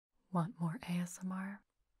Want more ASMR?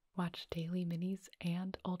 Watch daily minis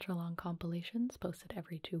and ultra-long compilations posted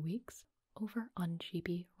every 2 weeks over on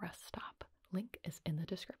Gibi Rest Stop. Link is in the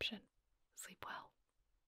description. Sleep well.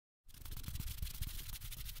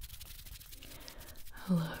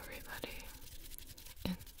 Hello everybody,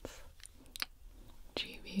 it's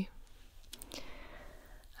Gibi.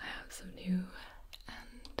 I have some new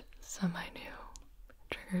and semi-new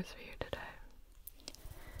triggers for you today.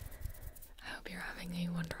 I hope you're having a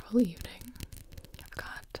wonderful evening. I've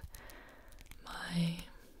got my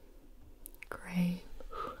gray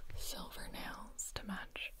silver nails to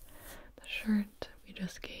match the shirt. We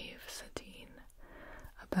just gave Satine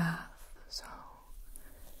a bath, so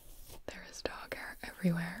there is dog hair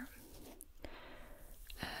everywhere.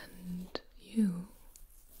 And you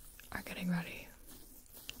are getting ready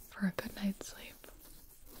for a good night's sleep,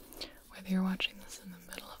 whether you're watching this in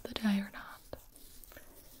the middle of the day or not.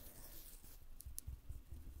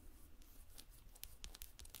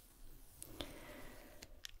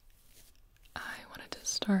 I wanted to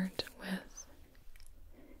start with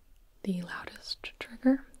the loudest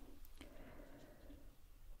trigger,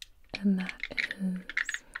 and that is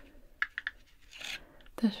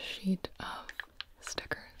this sheet of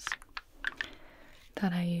stickers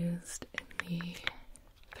that I used in the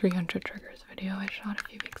 300 triggers video I shot a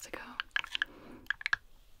few weeks ago.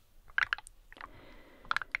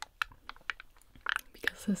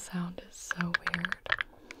 Because the sound is so weird,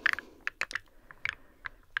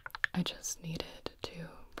 I just needed to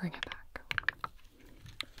bring it back.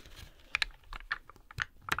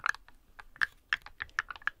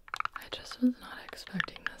 I just was not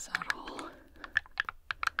expecting this at all.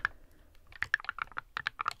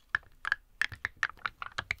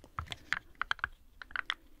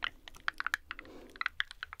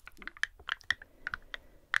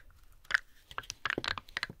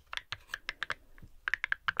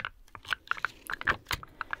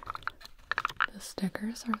 The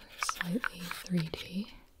stickers are slightly 3D,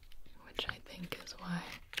 which I think is why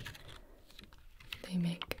they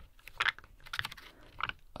make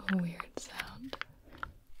a weird sound.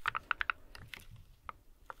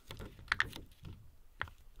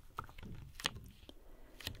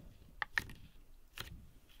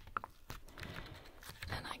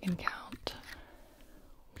 And I can count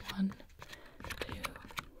 1, 2,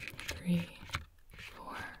 3,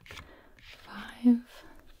 4, 5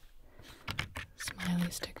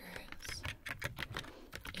 smiley stickers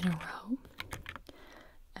in a row,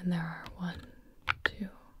 and there are 1, 2,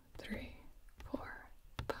 3, 4,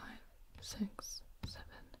 5, 6, 7,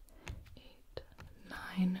 8,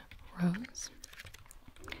 9 rows.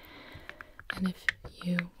 And if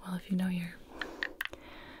you know your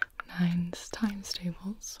 9's times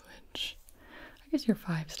tables, which I guess your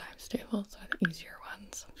 5's times tables are the easier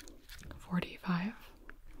ones, 45.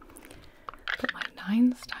 But my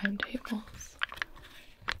 9's timetables,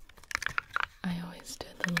 I always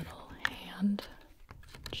did the little hand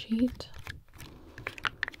cheat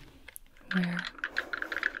where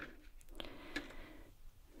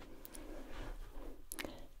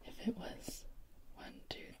if it was 1,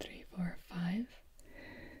 2, 3, 4, 5,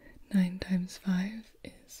 9 times 5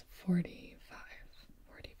 is 45.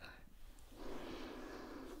 45.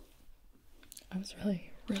 I was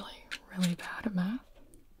really, really, really bad at math.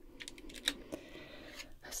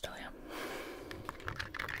 I still am.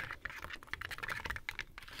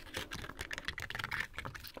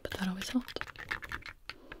 But that always helped.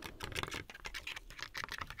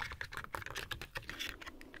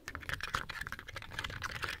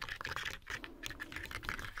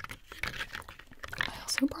 I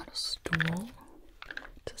also brought a stool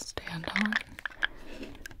to stand on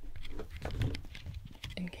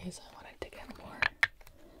in case I wanted to get more,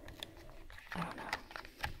 I don't know,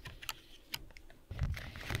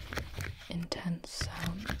 intense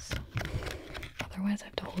sounds. Otherwise I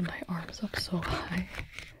have to hold my arms up so high.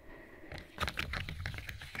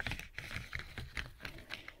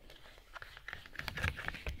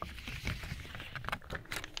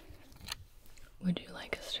 Would you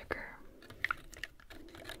like a sticker?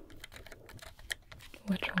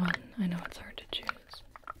 Which one? I know it's hard to choose.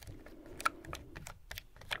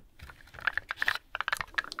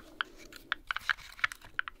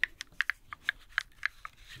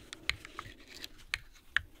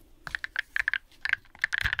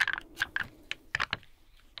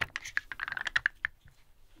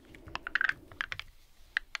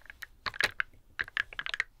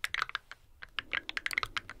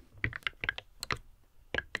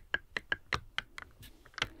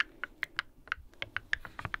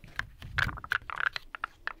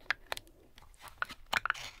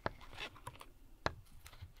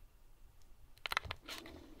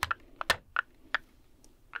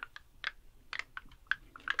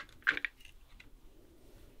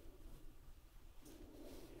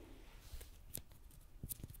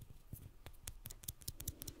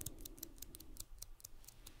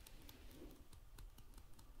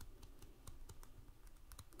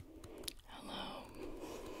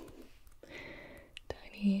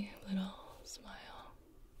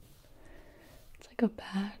 like a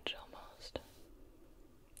badge almost.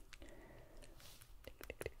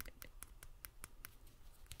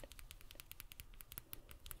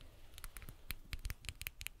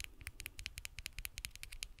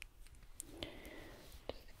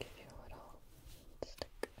 Just give you a little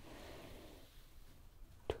stick.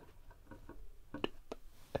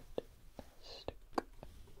 Stick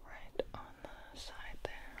right on the side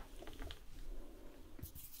there.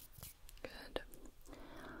 Good.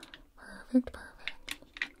 Perfect, perfect.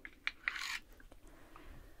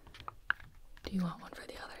 Do you want one for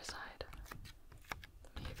the other side?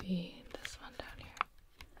 Maybe this one down here.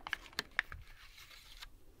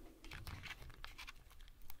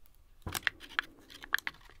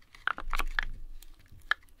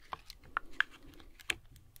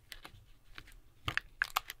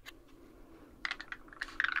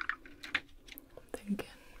 I'm thinking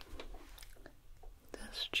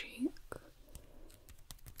this cheek.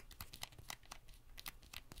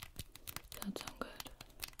 That sound good?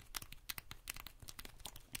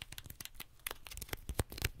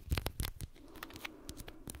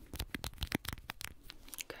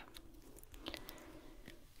 Okay.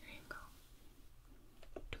 Here you go.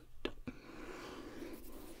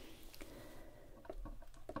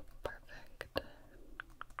 Perfect.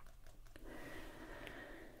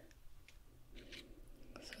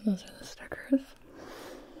 So those are the stickers.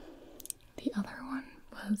 The other one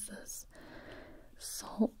was this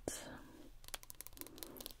salt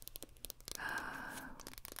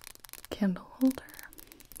candle holder.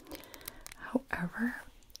 However,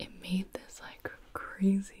 it made this like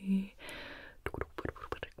crazy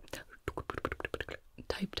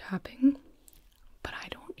type tapping, but I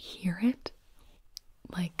don't hear it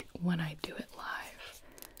like when I do it live.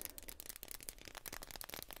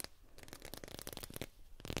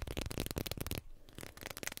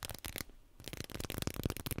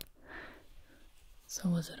 So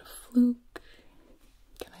was it a fluke?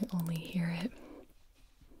 Can I only hear it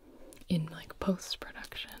in like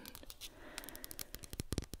post-production?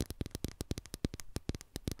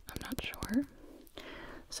 I'm not sure.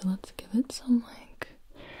 So let's give it some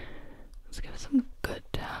good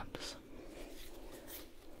taps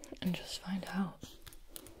and just find out.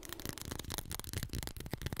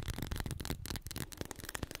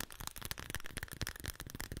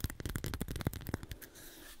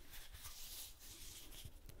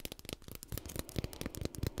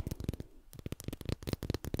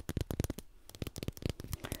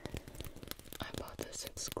 I bought this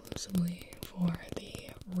exclusively for the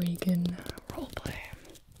Reagan roleplay.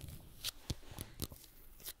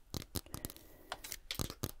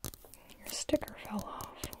 Your sticker fell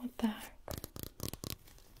off. What the heck?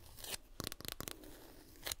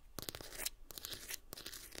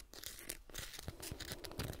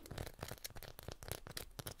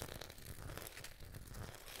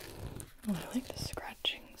 Oh, I like the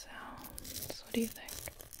scratching sounds. What do you think?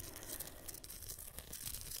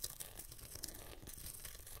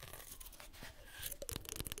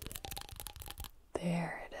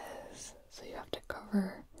 There it is. So you have to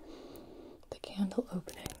cover the candle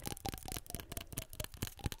opening.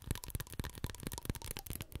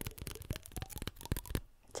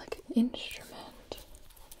 It's like an instrument.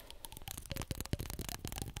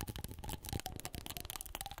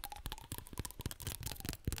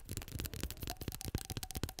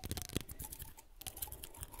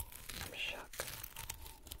 I'm shook.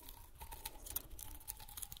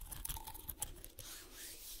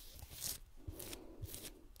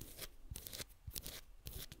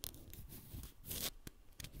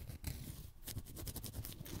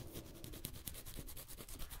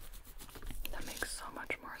 That makes so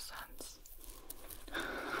much more sense.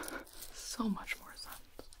 So much more sense.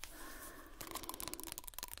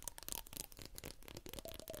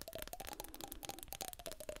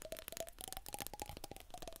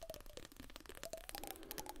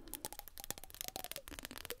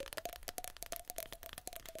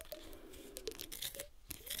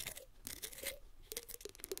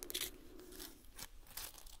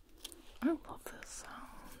 I love this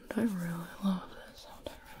sound. I really love this sound.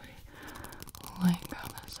 I really like how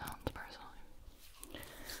this sounds personally.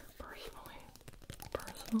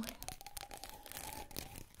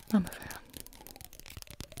 I'm a fan.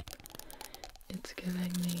 It's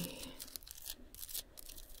giving me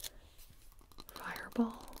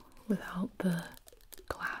Fireball without the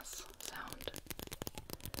glass sound.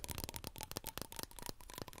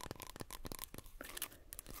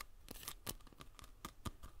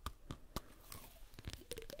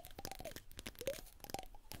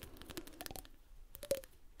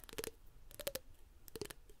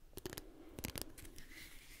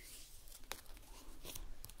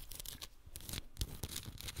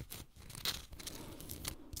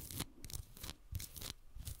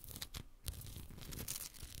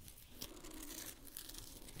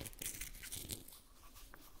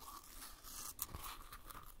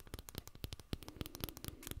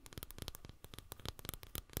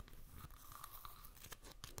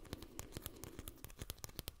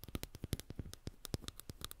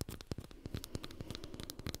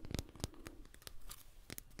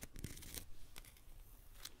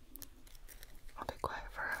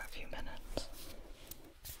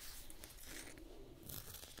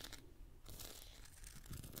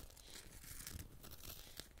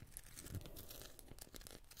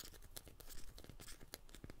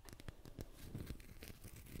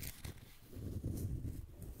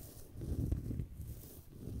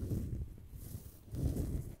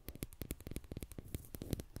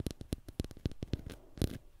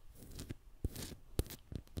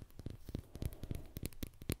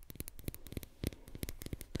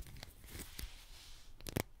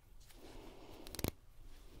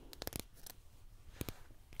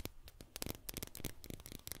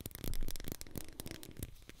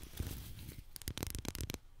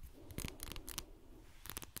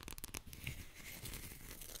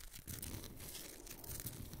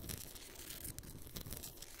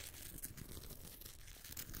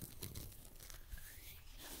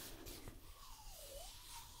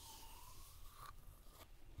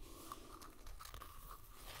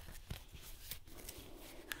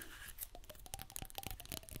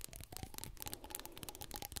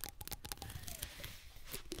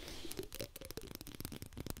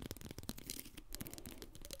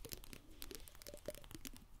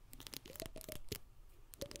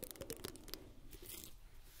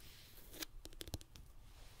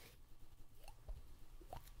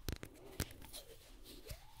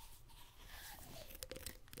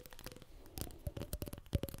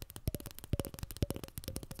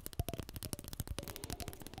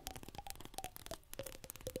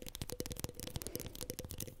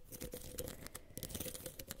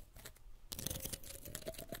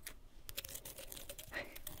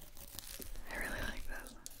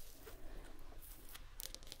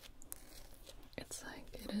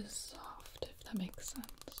 that makes sense.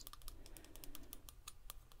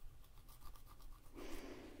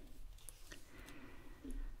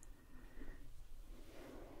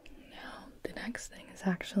 Now, the next thing is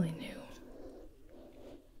actually new.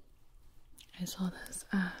 I saw this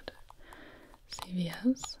at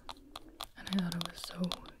CVS, and I thought it was so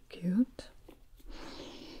cute.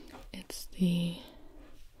 It's the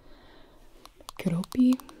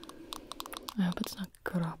Keroppi. I hope it's not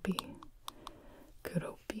Keroppi.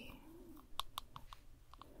 Keroppi.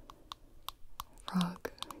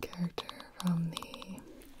 Frog character from the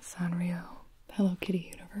Sanrio Hello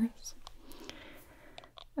Kitty universe.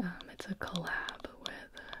 It's a collab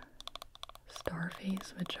with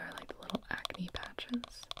Starface, which are like the little acne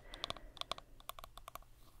patches.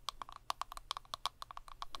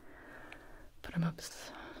 But I'm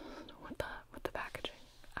obsessed with the packaging.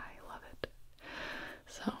 I love it.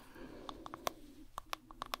 So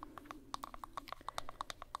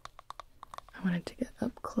I wanted to get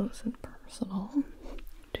up close and personal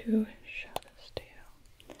to show this to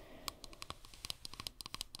you.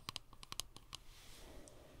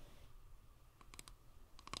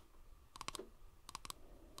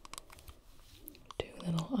 Two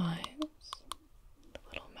little eyes, a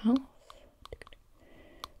little mouth,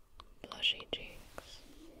 blushy cheeks.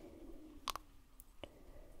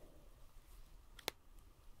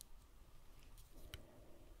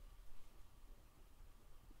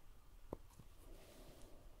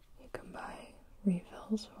 You can buy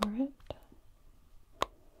refills for it.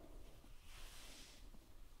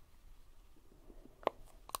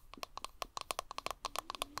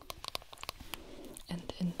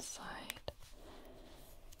 And inside,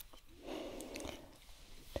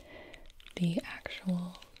 the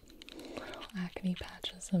actual little acne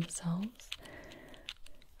patches themselves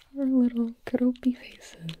are little Keroppi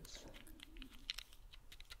faces.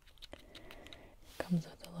 It comes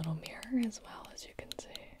with a little mirror as well, as you can see.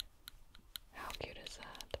 How cute is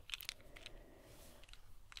that?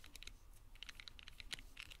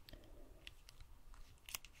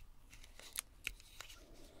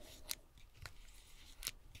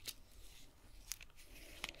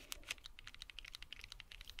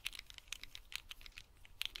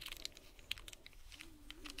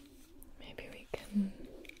 Maybe we can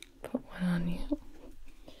put one on you.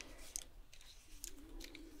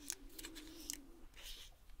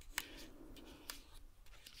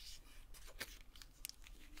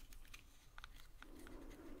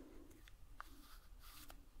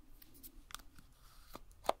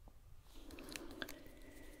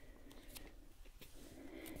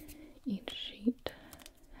 Each sheet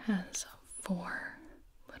has 4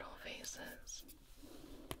 little faces.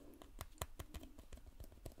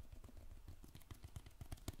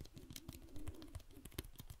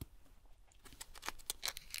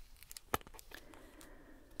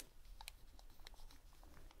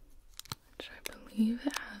 Which I believe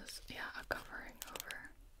it has, a covering over.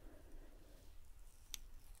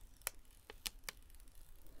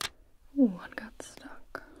 Ooh, one got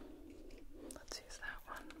stuck. Let's use that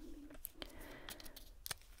one.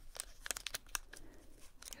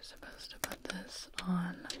 You're supposed to put this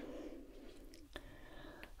on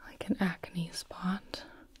like an acne spot.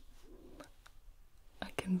 I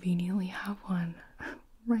conveniently have one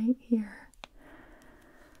right here.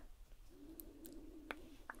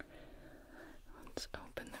 Let's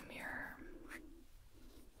open the mirror.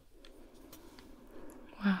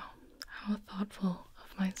 Wow, how thoughtful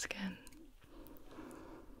of my skin.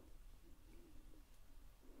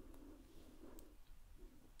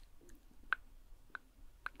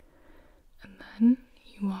 And then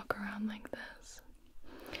you walk around like this,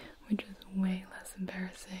 which is way less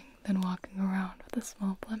embarrassing than walking around with a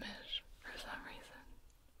small blemish for some reason.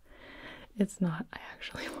 It's not, I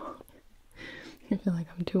actually won't. I feel like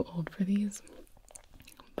I'm too old for these.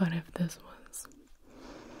 But if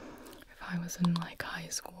I was in like high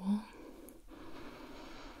school,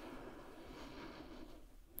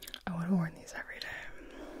 I would have worn these every day.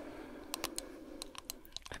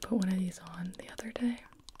 I put one of these on the other day,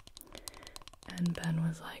 and Ben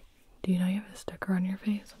was like, "Do you know you have a sticker on your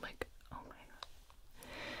face?" I'm like, "Oh my god.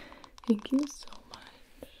 Thank you so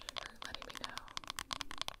much for letting me know."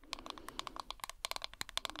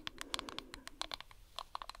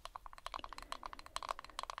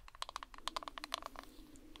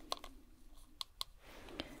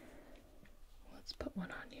 Let's put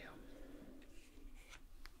one on you.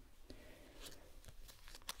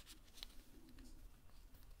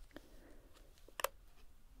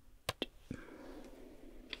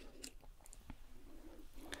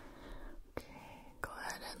 Okay, go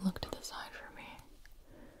ahead and look to the side for me.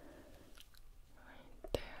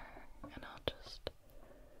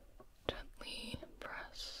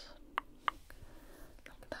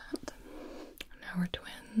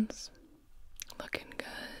 ones. Looking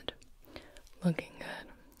good. Looking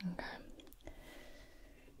good. Okay.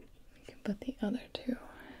 We can put the other two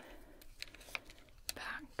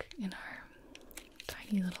back in our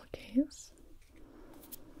tiny little case.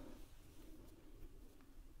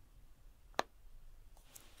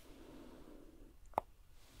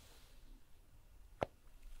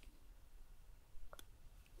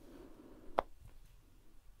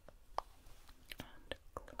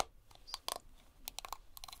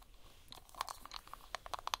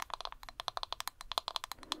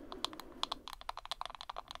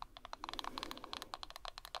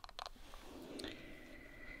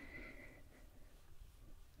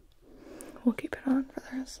 We'll keep it on for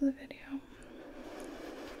the rest of the video.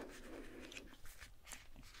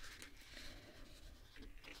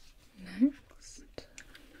 Next,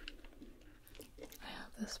 I have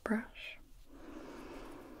this brush.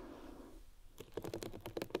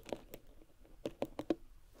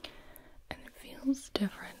 And it feels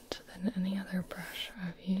different than any other brush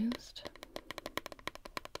I've used.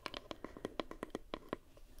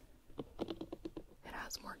 It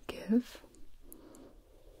has more give.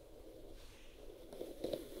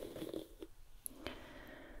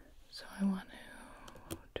 So I want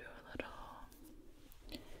to do a little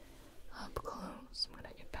up close. I'm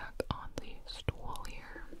going to get back on the stool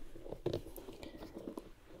here.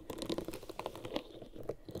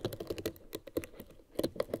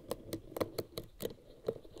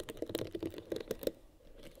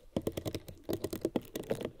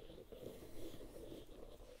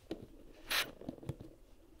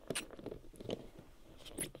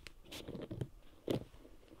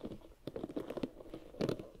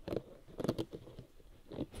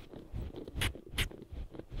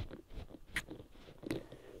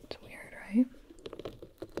 Right?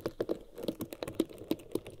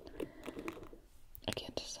 I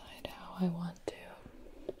can't decide how I want to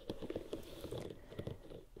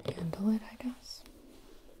handle it, I guess.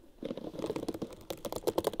 I'm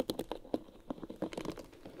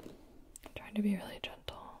trying to be really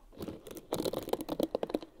gentle,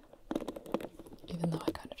 even though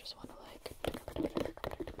I kind of just want to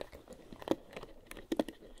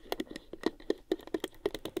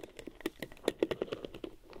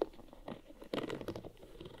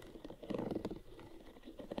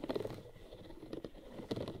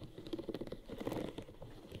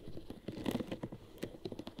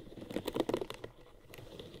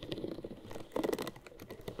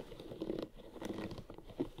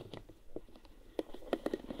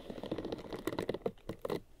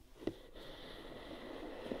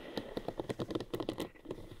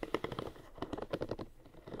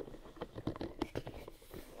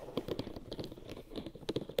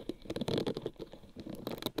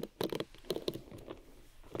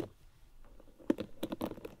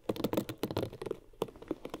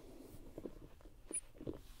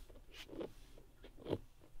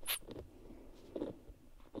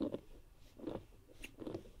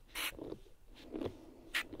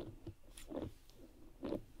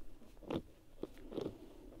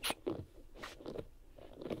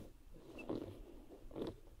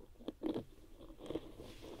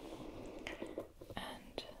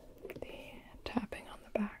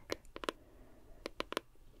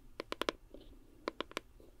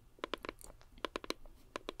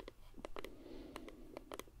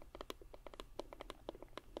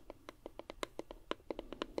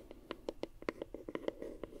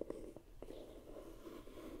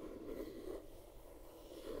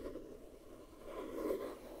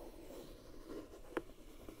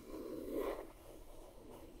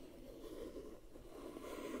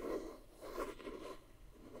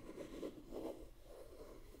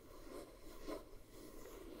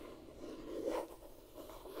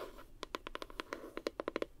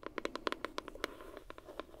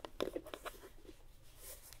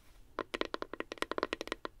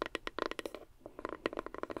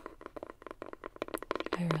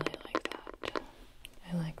I really like that.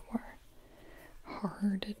 I like more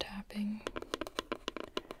hard tapping.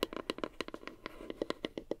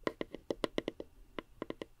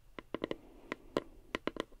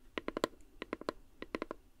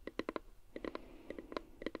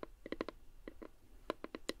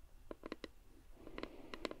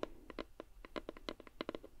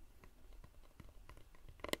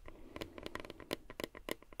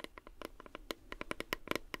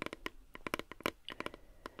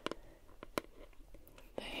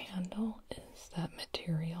 Handle is that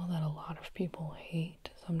material that a lot of people hate,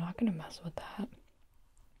 so I'm not gonna mess with that.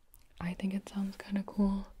 I think it sounds kind of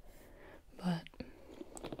cool, but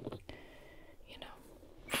you know.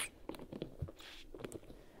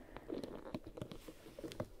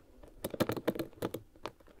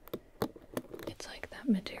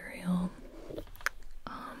 material.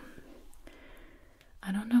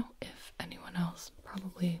 I don't know if anyone else,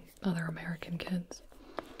 probably other American kids,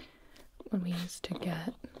 when we used to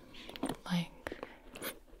get like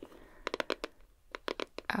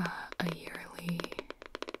a yearly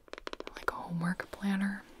like homework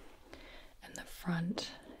planner, and the front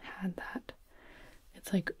had that,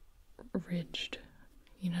 it's like ridged,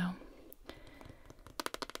 you know,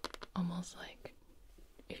 almost like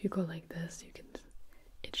if you go like this, you can,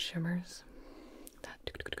 it shimmers, that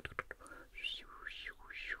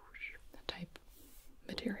type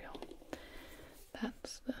material.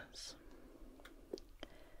 That's this.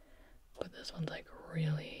 But this one's like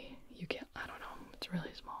really, you can't, I don't know, it's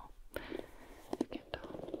really small. You can't tell.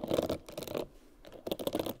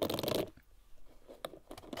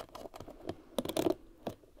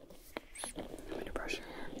 I'm going to brush your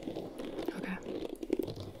hair. Okay.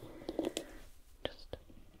 Just.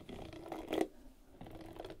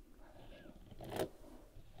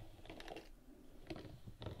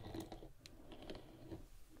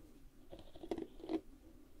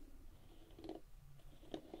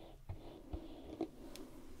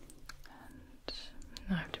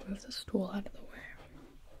 Now I have to move the stool out of the way.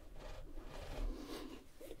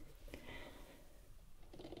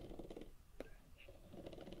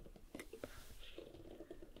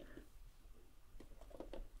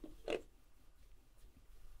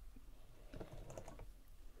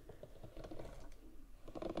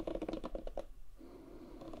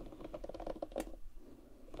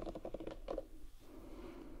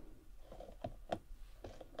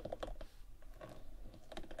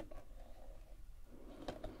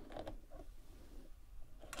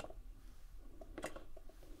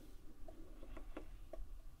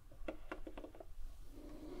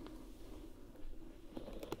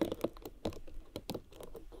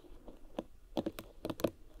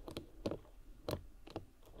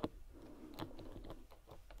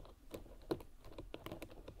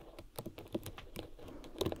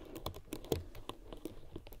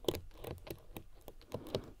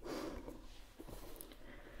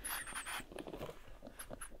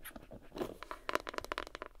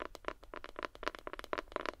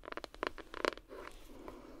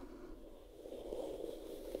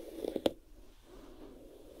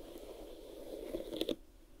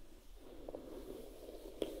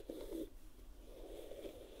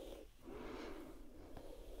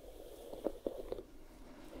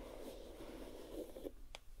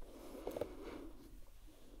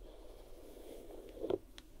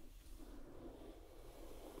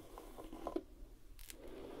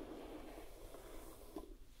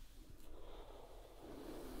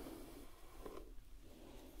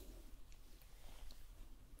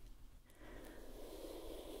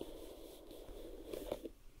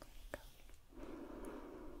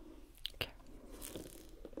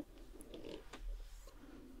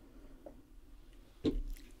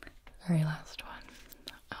 Very last one.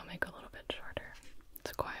 I'll make a little bit shorter.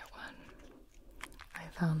 It's a quiet one. I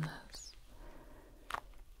found this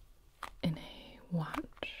in a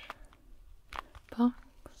watch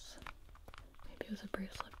box. Maybe it was a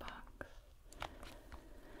bracelet box.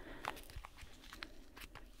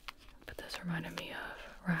 But this reminded me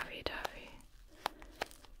of Raffy Taffy.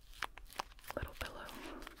 Little pillow.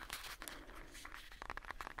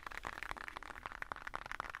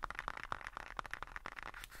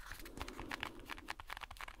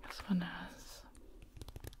 This one has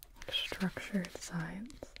structured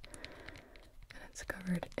sides, and it's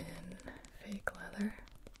covered in fake leather.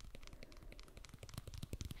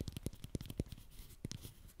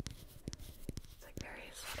 It's like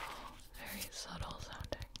very subtle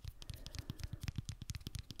sounding.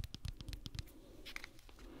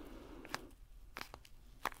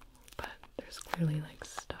 But there's clearly like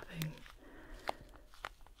stuffing.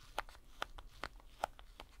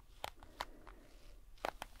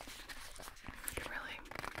 You can really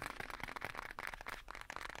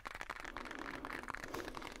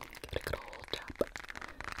give it a good old chop.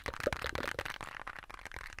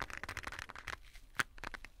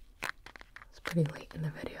 It's pretty late in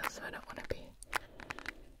the video, so I don't want to be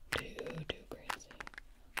too crazy.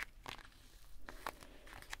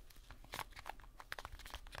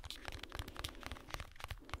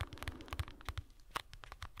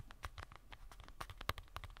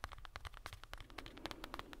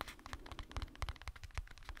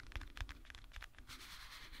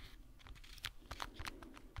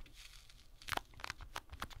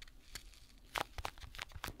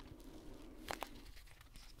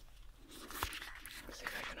 Let's see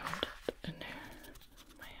if I can hold it.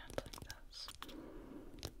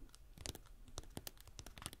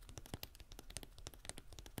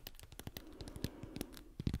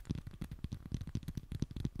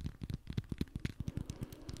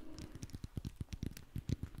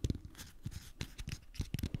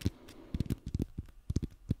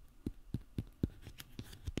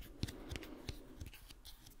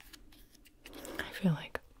 feel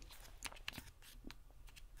like.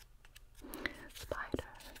 Spider.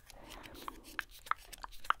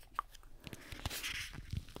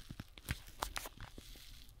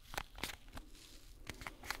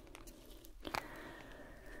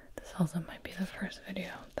 This also might be the first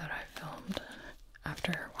video that I filmed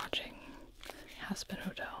after watching Aspen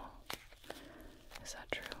Hotel. Is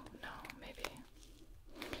that true? No, maybe.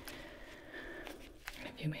 And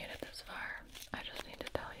if you made it this far, I just need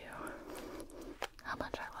to tell you how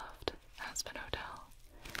much I loved Aspen Hotel.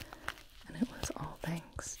 And it was all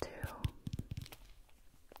thanks to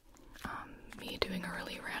me doing a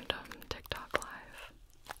really random TikTok live.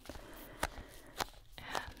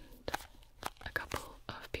 And a couple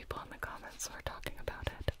of people in the comments were talking about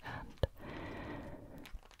it and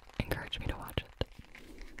encouraged me to watch it.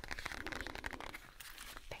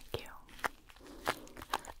 Thank you.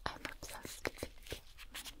 I'm obsessed.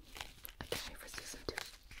 I can't wait for season 2.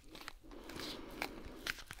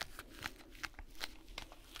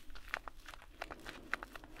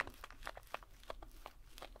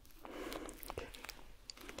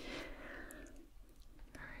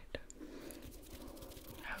 Alright.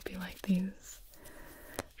 I hope you like these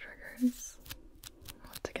triggers.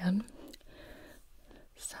 Once again,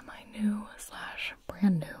 semi-new /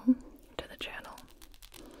 brand new to the channel.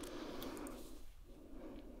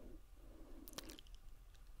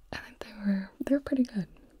 I think they were pretty good.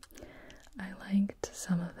 I liked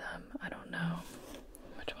some of them. I don't know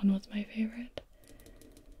which one was my favorite.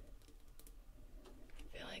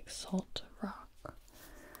 I feel like Salt Rock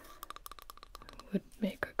would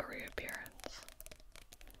make a great appearance.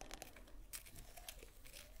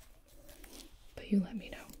 But you let me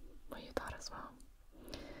know what you thought as well.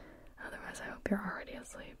 Otherwise, I hope you're already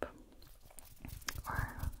asleep. Or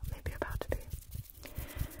maybe about to be.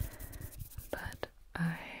 But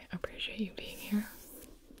I appreciate you being here.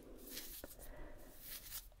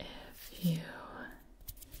 If you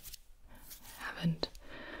haven't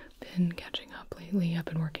been catching up lately, I've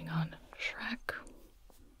been working on Shrek.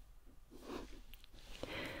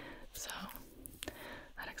 So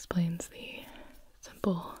that explains the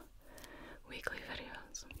simple weekly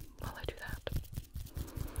videos while I do that.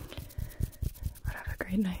 But have a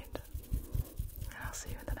great night, and I'll see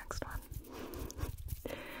you in the next one.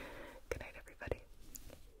 Good night, everybody.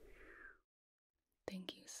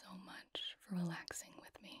 Thank you so much for relaxing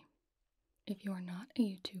with me. If you are not a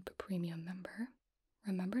YouTube Premium member,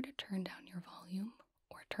 remember to turn down your volume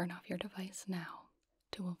or turn off your device now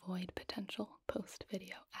to avoid potential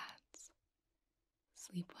post-video ads.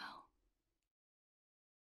 Sleep well.